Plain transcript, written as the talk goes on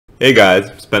Hey guys,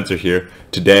 Spencer here.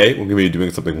 Today we're going to be doing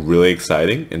something really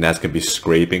exciting, and that's going to be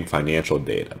scraping financial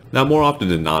data. Now, more often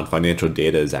than not, financial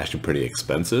data is actually pretty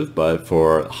expensive, but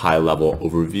for high-level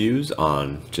overviews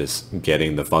on just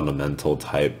getting the fundamental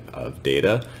type of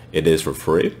data, it is for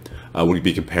free. We'll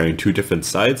be comparing two different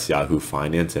sites, Yahoo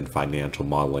Finance and Financial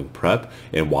Modeling Prep,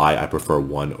 and why I prefer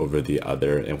one over the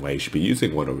other and why you should be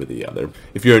using one over the other.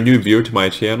 If you're a new viewer to my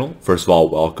channel, first of all,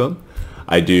 welcome.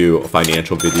 I do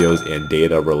financial videos and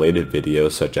data related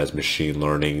videos such as machine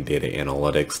learning, data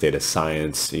analytics, data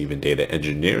science, even data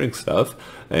engineering stuff.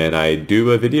 And I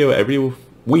do a video every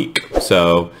week.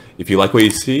 So if you like what you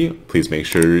see, please make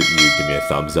sure you give me a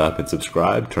thumbs up and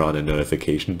subscribe, turn on the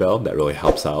notification bell. That really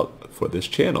helps out for this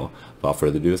channel. Without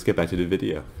further ado, let's get back to the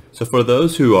video. So for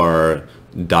those who are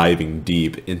diving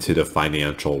deep into the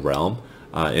financial realm,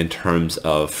 in terms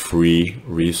of free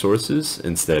resources,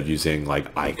 instead of using like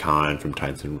Icon from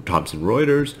Thomson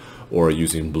Reuters or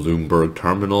using Bloomberg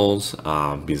terminals,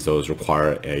 because those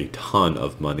require a ton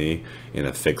of money and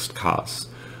a fixed cost.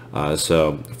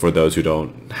 So for those who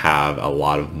don't have a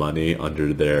lot of money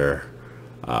under their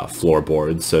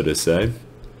floorboards, so to say,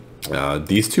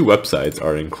 these two websites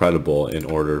are incredible in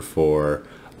order for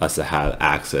us to have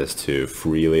access to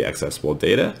freely accessible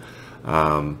data.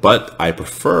 But I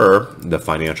prefer the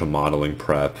financial modeling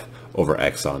prep over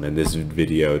Exxon, and this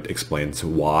video explains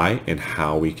why and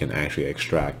how we can actually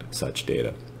extract such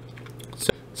data.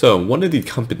 So one of the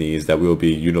companies that we will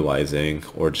be utilizing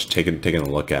or just taking a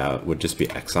look at would just be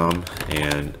Exxon,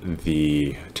 and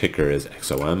the ticker is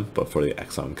XOM, but for the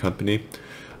Exxon company.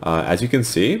 As you can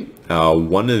see,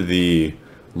 one of the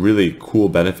really cool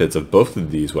benefits of both of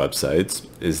these websites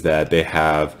is that they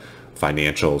have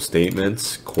financial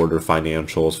statements, quarter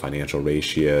financials, financial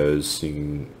ratios. You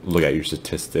can look at your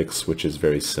statistics, which is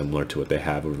very similar to what they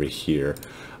have over here.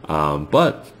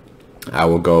 But I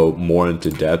will go more into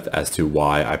depth as to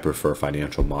why I prefer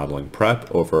financial modeling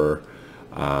prep over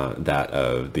that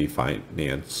of the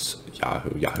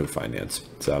Yahoo Finance.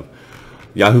 So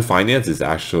Yahoo Finance is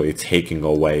actually taking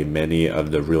away many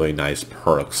of the really nice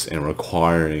perks and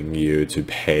requiring you to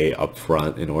pay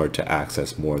upfront in order to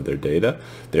access more of their data.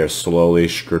 They're slowly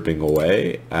stripping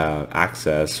away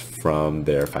access from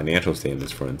their financial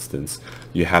statements. For instance,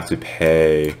 you have to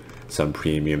pay some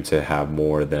premium to have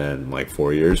more than like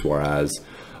 4 years, whereas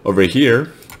over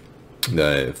here,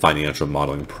 the financial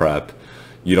modeling prep,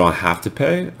 you don't have to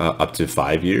pay up to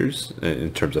 5 years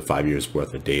in terms of 5 years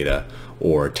worth of data,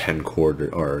 or 20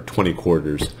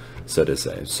 quarters, so to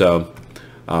say. So,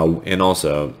 and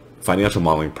also financial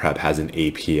modeling prep has an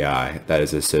API that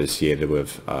is associated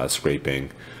with scraping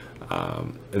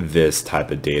this type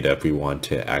of data if we want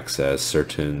to access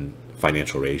certain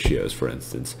financial ratios, for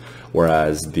instance.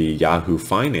 Whereas the Yahoo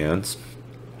Finance,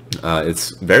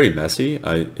 it's very messy.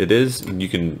 You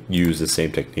can use the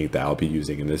same technique that I'll be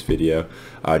using in this video,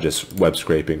 just web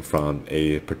scraping from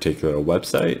a particular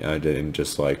website and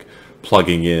just like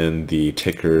plugging in the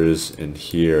tickers in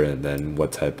here and then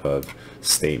what type of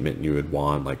statement you would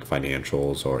want, like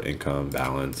financials or income,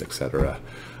 balance, etc.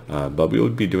 But we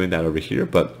would be doing that over here.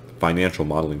 But financial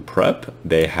modeling prep,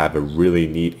 they have a really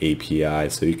neat API,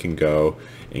 so you can go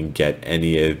and get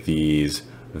any of these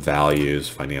values,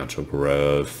 financial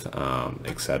growth,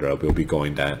 etc. We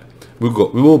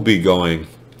will be going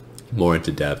more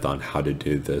into depth on how to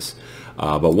do this.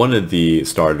 But one of the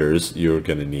starters you're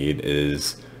going to need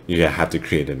is you have to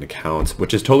create an account,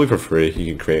 which is totally for free.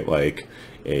 You can create like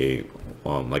a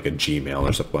Gmail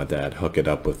or something like that, hook it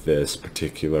up with this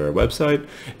particular website,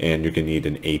 and you're going to need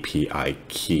an API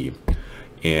key.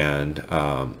 And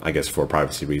I guess for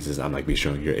privacy reasons, I'm not going to be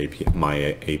showing your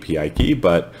my API key,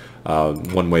 but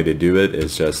one way to do it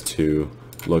is just to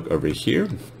look over here,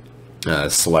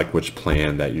 select which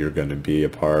plan that you're going to be a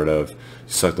part of,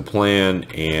 select the plan,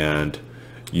 and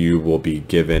you will be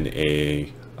given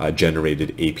a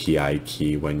generated API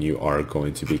key when you are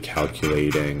going to be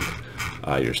calculating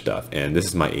your stuff. And this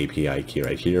is my API key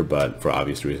right here, but for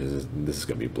obvious reasons, this is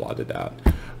going to be blotted out.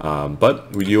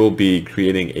 But you'll be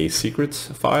creating a secrets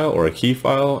file or a key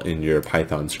file in your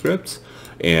Python scripts,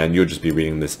 and you'll just be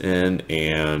reading this in,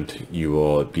 and you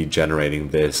will be generating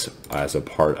this as a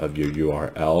part of your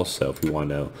URL. So if we want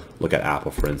to look at Apple,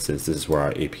 for instance, this is where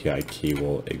our API key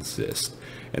will exist.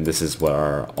 And this is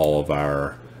where all of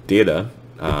our data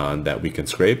that we can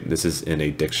scrape. This is in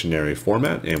a dictionary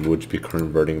format, and we'll be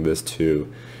converting this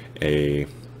to a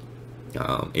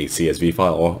CSV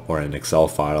file or an Excel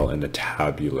file in a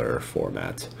tabular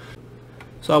format.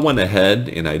 So I went ahead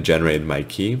and I generated my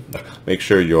key. Make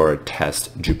sure your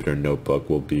test Jupyter notebook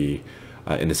will be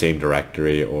in the same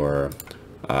directory or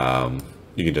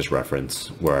you can just reference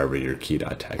wherever your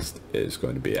key.txt is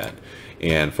going to be at.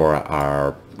 And for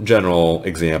our general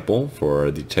example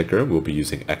for the ticker, we'll be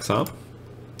using exam,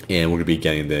 and we're going to be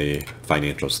getting the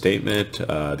financial statement,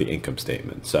 the income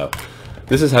statement. So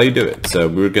this is how you do it. So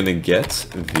we're going to get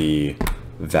the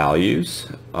values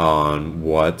on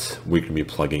what we can be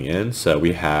plugging in. So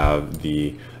we have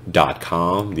the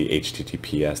 .com, the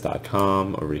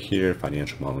https.com over here,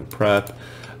 financial modeling prep,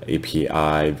 API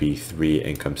v3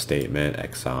 income statement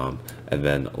exam, and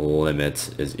then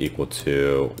limit is equal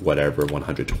to whatever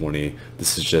 120.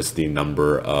 This is just the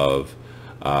number of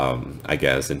I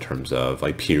guess in terms of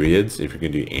like periods. If you're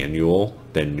going to do annual,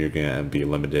 then you're going to be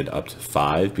limited up to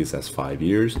 5 because that's 5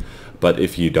 years. But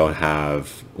if you don't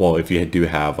have, well, if you do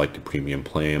have like the premium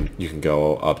plan, you can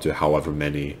go up to however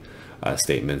many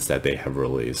statements that they have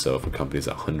released. So if a company's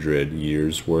 100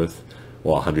 years worth,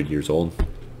 well, 100 years old,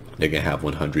 they can have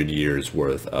 100 years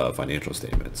worth of financial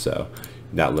statements. So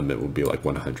that limit will be like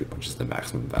 100, which is the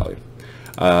maximum value.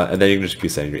 And then you can just be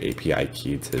setting your API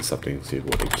key to something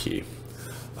suitable to key.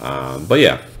 But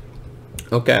yeah,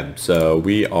 okay, so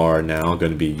we are now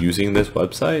going to be using this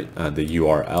website, the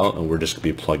URL, and we're just going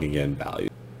to be plugging in values.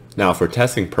 Now for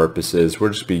testing purposes, we're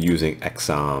just going to be using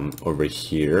exam over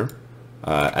here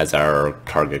as our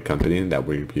target company that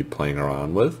we'll be playing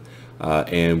around with.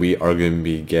 And we are going to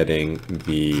be getting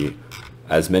the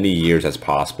as many years as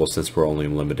possible. Since we're only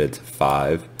limited to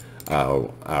 5,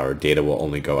 our data will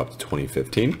only go up to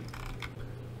 2015.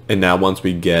 And now once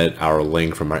we get our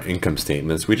link from our income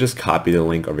statements, we just copy the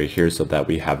link over here so that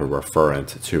we have a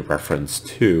referent to reference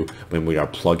to when we are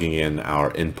plugging in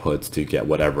our inputs to get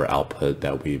whatever output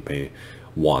that we may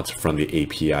want from the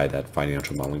API that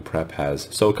Financial Modeling Prep has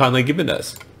so kindly given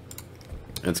us.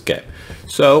 That's okay.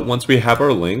 So once we have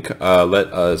our link,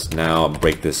 let us now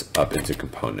break this up into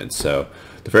components. So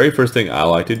the very first thing I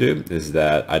like to do is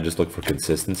that I just look for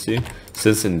consistency.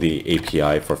 Since in the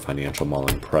API for Financial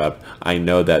Modeling Prep, I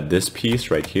know that this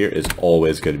piece right here is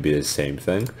always going to be the same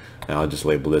thing. And I'll just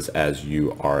label this as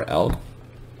URL.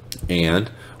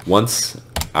 And once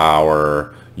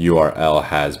our URL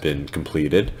has been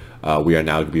completed, we are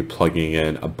now going to be plugging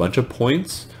in a bunch of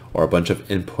points or a bunch of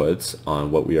inputs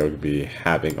on what we are going to be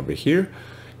having over here.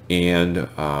 And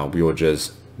we will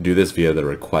just do this via the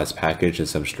request package and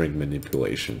some string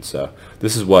manipulation. So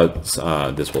this is what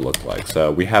this will look like.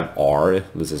 So we have R,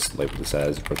 let's just label this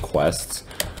as requests.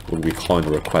 We'll be calling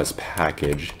the request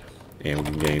package, and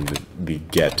we're getting the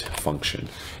get function.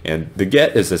 And the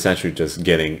get is essentially just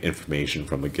getting information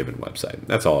from a given website.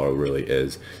 That's all it really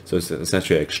is. So it's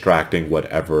essentially extracting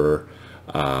whatever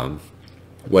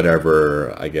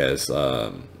I guess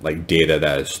like data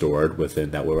that is stored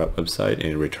within that website,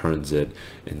 and returns it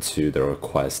into the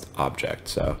request object.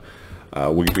 So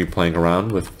we'll be playing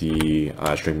around with the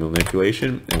string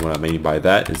manipulation, and what I mean by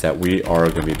that is that we are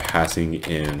going to be passing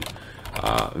in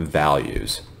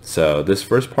values. So this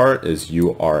first part is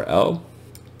URL.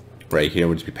 Right here,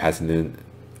 we'll just be passing in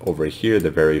over here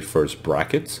the very first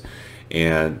brackets,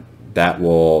 and that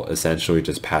will essentially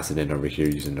just pass it in over here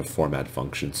using the format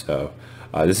function. So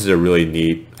this is a really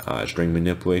neat string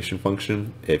manipulation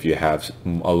function if you have a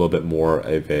little bit more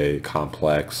of a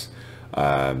complex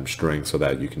string, so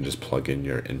that you can just plug in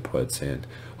your inputs and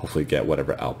hopefully get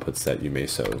whatever outputs that you may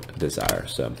so desire.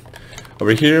 So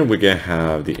over here we're going to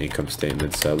have the income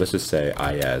statement. So let's just say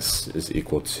IS is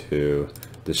equal to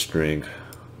the string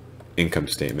income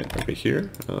statement over here.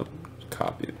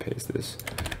 Copy and paste this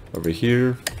over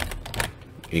here,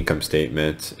 income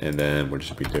statement, and then we'll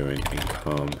just be doing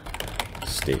income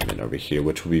statement over here,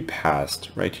 which will be passed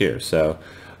right here. So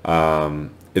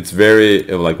it's very,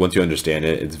 like, once you understand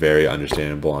it, it's very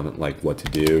understandable on like what to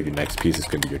do. Your next piece is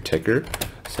going to be your ticker.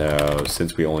 So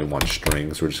since we only want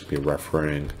strings, we're just going to be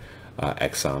referring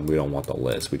exam. We don't want the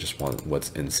list, we just want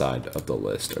what's inside of the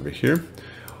list over here.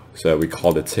 So we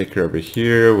call the ticker over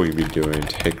here, we'll be doing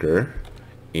ticker,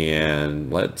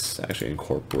 and let's actually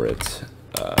incorporate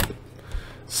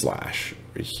slash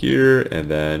over here, and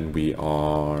then we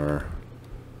are,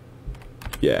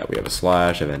 yeah, we have a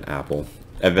slash and then Apple,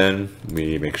 and then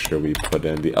we make sure we put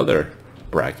in the other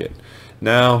bracket.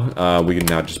 Now we can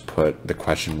now just put the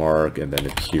question mark, and then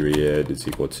the period is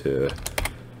equal to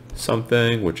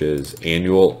something, which is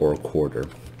annual or quarter.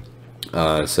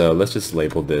 So let's just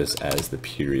label this as the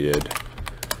period.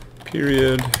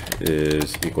 Period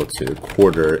is equal to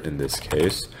quarter in this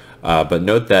case. But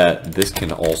note that this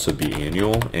can also be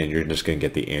annual, and you're just going to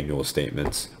get the annual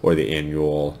statements or the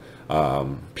annual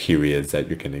periods that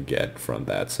you're going to get from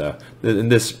that. So in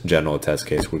this general test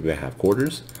case, we're going to have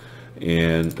quarters,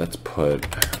 and let's put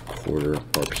quarter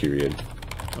or period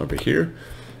over here.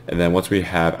 And then once we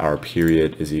have our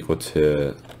period is equal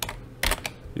to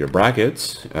your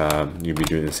brackets, you'll be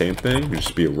doing the same thing. You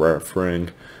just be referring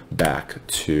back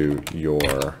to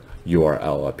your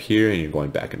URL up here, and you're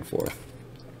going back and forth.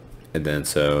 And then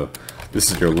so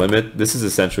this is your limit. This is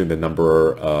essentially the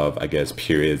number of, I guess,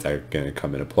 periods that are going to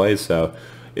come into play. So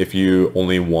if you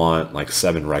only want like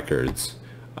 7 records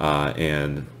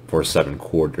and for 7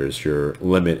 quarters, your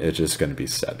limit is just going to be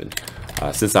 7.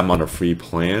 Since I'm on a free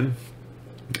plan,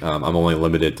 I'm only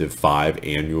limited to 5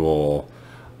 annual,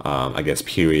 I guess,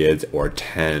 periods, or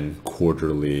 10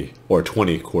 quarterly or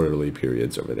 20 quarterly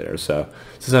periods over there. So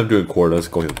since I'm doing quarter, let's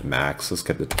go with the max. Let's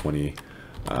get the 20.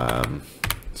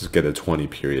 Let's get the 20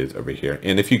 periods over here.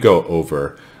 And if you go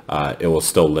over, it will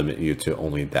still limit you to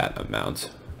only that amount,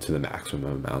 to the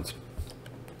maximum amount.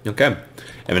 Okay.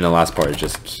 And then the last part is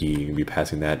just key. You'll be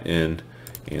passing that in.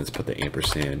 And let's put the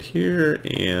ampersand here,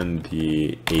 and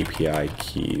the API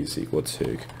key is equal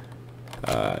to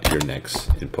your next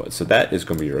input. So that is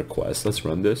going to be your request. Let's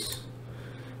run this.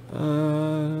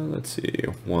 Let's see,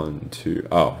 1, 2,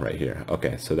 oh, right here.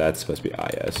 Okay, so that's supposed to be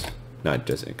IS, not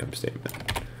just income statement.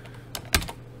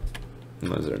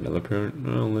 Is there another parent?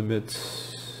 No, limit.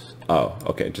 Oh,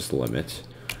 okay, just limit.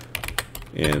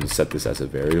 And set this as a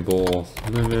variable.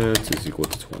 Limit is equal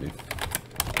to 20.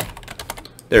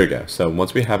 There we go. So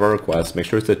once we have our request, make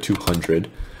sure it's at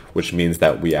 200, which means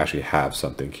that we actually have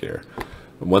something here.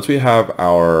 Once we have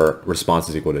our response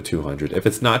is equal to 200, if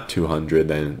it's not 200,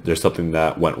 then there's something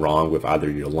that went wrong with either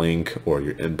your link or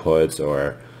your inputs,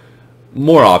 or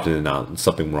more often than not,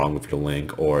 something wrong with your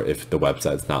link, or if the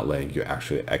website's not letting you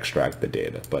actually extract the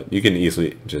data. But you can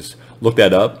easily just look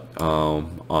that up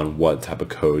on what type of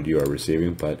code you are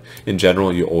receiving. But in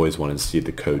general, you always want to see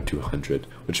the code 200,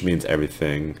 which means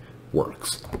everything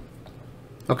works.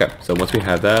 Okay, so once we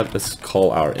have that, let's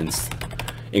call our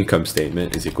income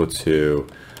statement is equal to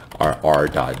our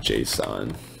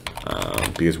r.json,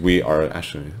 because we are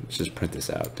actually, let's just print this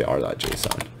out, the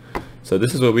r.json. So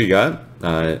this is what we got.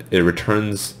 It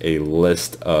returns a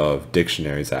list of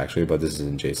dictionaries actually, but this is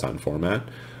in JSON format.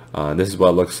 This is what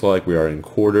it looks like. We are in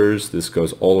quarters. This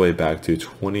goes all the way back to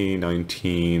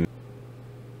 2019.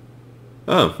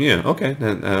 Oh, yeah, okay.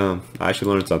 And, I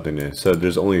actually learned something new. So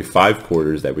there's only 5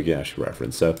 quarters that we can actually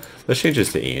reference. So let's change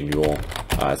this to annual,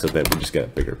 so that we just get a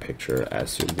bigger picture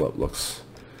as to what looks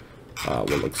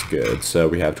good. So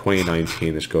we have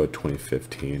 2019. Let's go with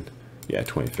 2015. Yeah,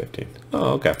 2015.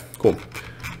 Oh, okay, cool.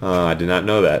 I did not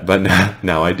know that, but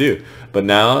now I do. But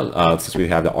now, since we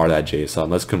have the r.json,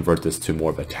 let's convert this to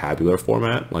more of a tabular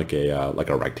format, like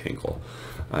a rectangle.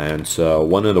 And so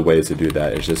one of the ways to do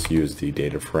that is just use the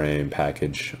data frame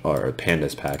package, or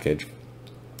pandas package,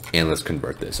 and let's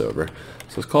convert this over.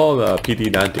 So let's call it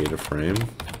pd.dataframe.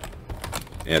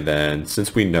 And then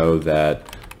since we know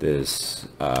that this,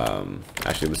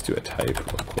 actually let's do a type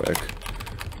real quick.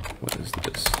 What is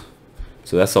this?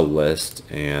 So that's a list,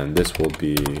 and this will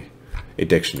be a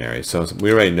dictionary. So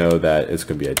we already know that it's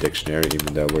going to be a dictionary,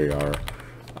 even though we are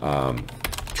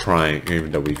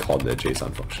even though we called the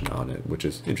JSON function on it, which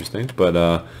is interesting. But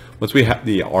once we have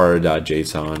the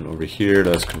r.json over here,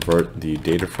 let's convert the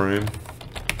data frame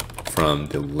from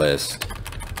the list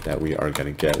that we are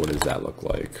going to get. What does that look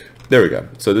like? There we go.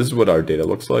 So this is what our data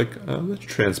looks like. Let's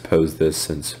transpose this,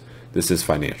 since this is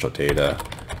financial data,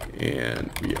 and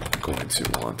we are going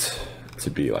to want to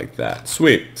be like that.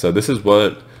 Sweet. So this is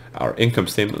what our income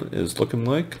statement is looking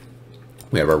like.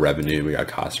 We have our revenue, we got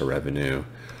cost of revenue,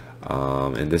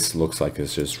 and this looks like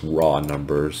it's just raw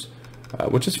numbers,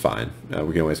 which is fine.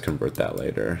 We can always convert that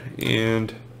later.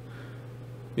 And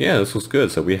yeah, this looks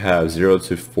good. So we have 0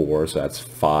 to 4, so that's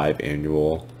 5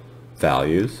 annual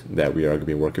values that we are going to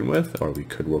be working with, or we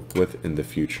could work with in the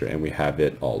future, and we have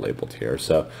it all labeled here.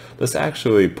 So let's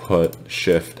actually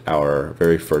shift our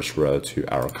very first row to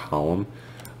our column.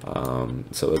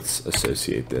 So let's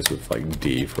associate this with like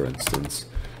D, for instance.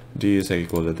 D is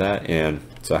equal to that. And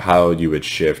so how you would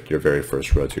shift your very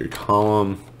first row to your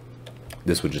column,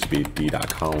 this would just be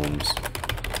d.columns.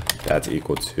 That's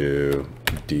equal to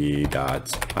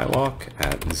d.iloc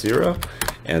at 0.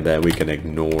 And then we can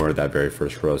ignore that very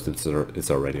first row since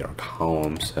it's already our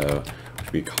column. So we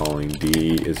should be calling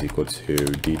d is equal to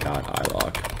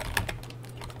d.iloc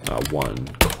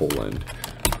 1: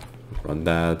 run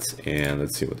that, and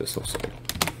let's see what this looks like.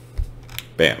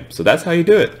 Bam. So that's how you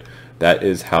do it. That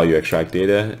is how you extract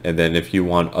data. And then if you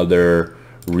want other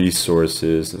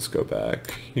resources, let's go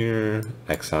back here,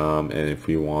 XM, and if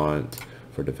we want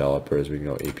for developers, we can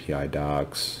go API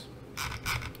docs.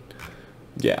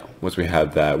 Yeah, once we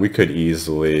have that, we could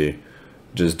easily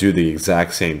just do the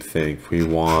exact same thing if we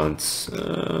want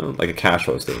like a cash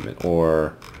flow statement,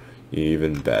 or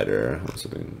even better.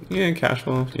 Yeah, cash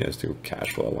flow. Yeah, let's do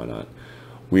cash flow. Why not?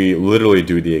 We literally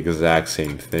do the exact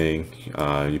same thing.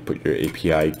 You put your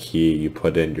API key, you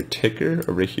put in your ticker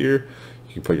over here,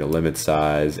 you can put your limit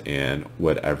size and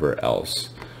whatever else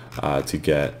to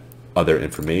get other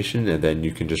information, and then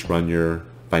you can just run your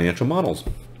financial models.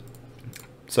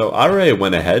 So I already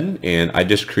went ahead and I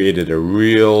just created a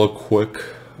real quick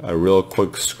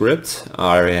script.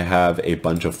 I already have a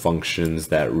bunch of functions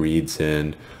that reads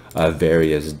in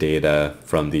various data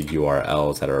from the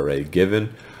URLs that are already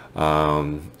given.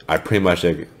 I pretty much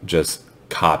just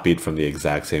copied from the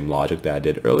exact same logic that I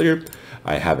did earlier.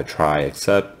 I have a try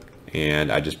except,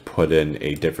 and I just put in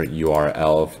a different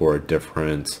URL for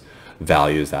different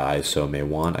values that ISO may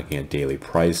want. I can get daily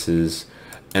prices,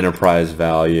 enterprise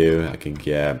value, I can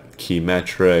get key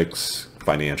metrics,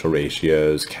 financial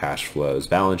ratios, cash flows,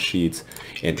 balance sheets,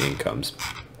 and incomes.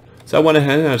 So I went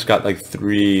ahead and I just got like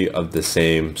 3 of the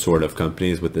same sort of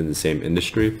companies within the same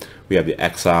industry. We have the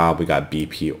Exxon, we got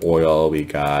BP Oil, we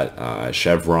got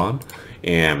Chevron.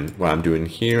 And what I'm doing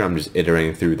here, I'm just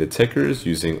iterating through the tickers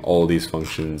using all these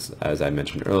functions, as I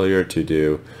mentioned earlier, to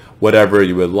do whatever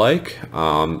you would like.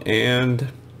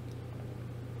 And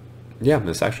yeah,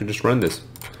 let's actually just run this.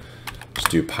 Just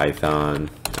do Python,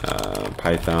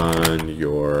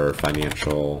 your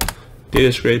financial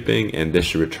data scraping, and this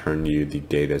should return you the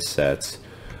data sets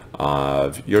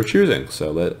of your choosing.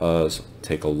 So let us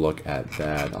take a look at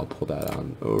that. I'll pull that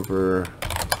on over,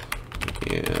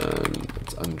 and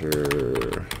it's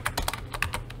under,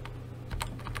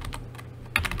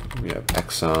 we have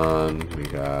Exxon, we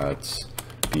got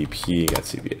BP, got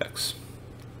CVX.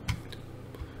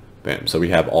 Bam. So we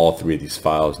have all 3 of these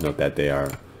files. Note that they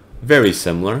are very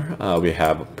similar. We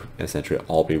have essentially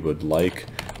all we would like.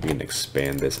 We can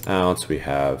expand this out. So we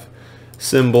have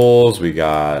symbols, we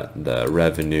got the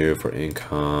revenue for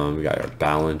income, we got our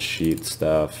balance sheet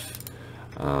stuff,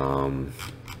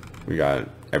 we got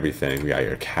everything, we got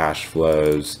your cash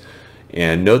flows.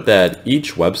 And note that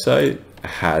each website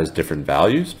has different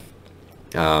values,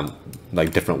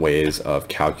 like different ways of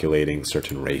calculating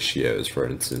certain ratios, for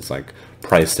instance, like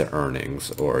price to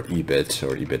earnings or EBIT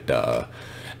or EBITDA,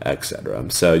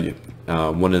 etc. So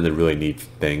one of the really neat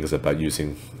things about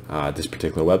using this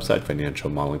particular website, Financial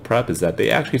Modeling Prep, is that they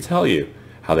actually tell you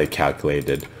how they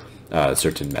calculated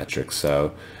certain metrics.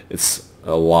 So it's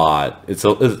a lot.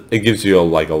 It gives you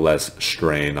like a less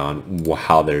strain on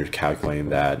how they're calculating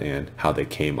that and how they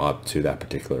came up to that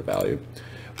particular value.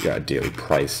 We got daily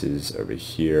prices over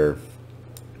here.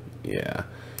 Yeah.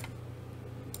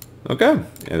 Okay,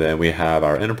 and then we have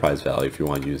our enterprise value if you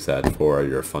want to use that for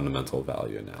your fundamental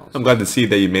value analysis. I'm glad to see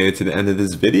that you made it to the end of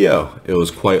this video. It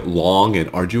was quite long and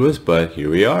arduous, but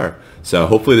here we are. So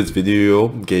hopefully this video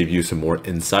gave you some more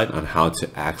insight on how to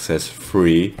access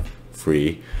free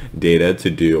data to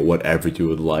do whatever you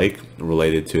would like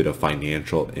related to the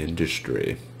financial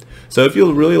industry. So if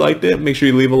you really liked it, make sure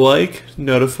you leave a like,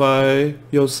 notify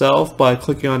yourself by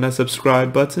clicking on that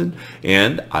subscribe button,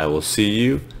 and I will see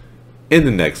you in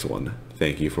the next one.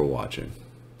 Thank you for watching.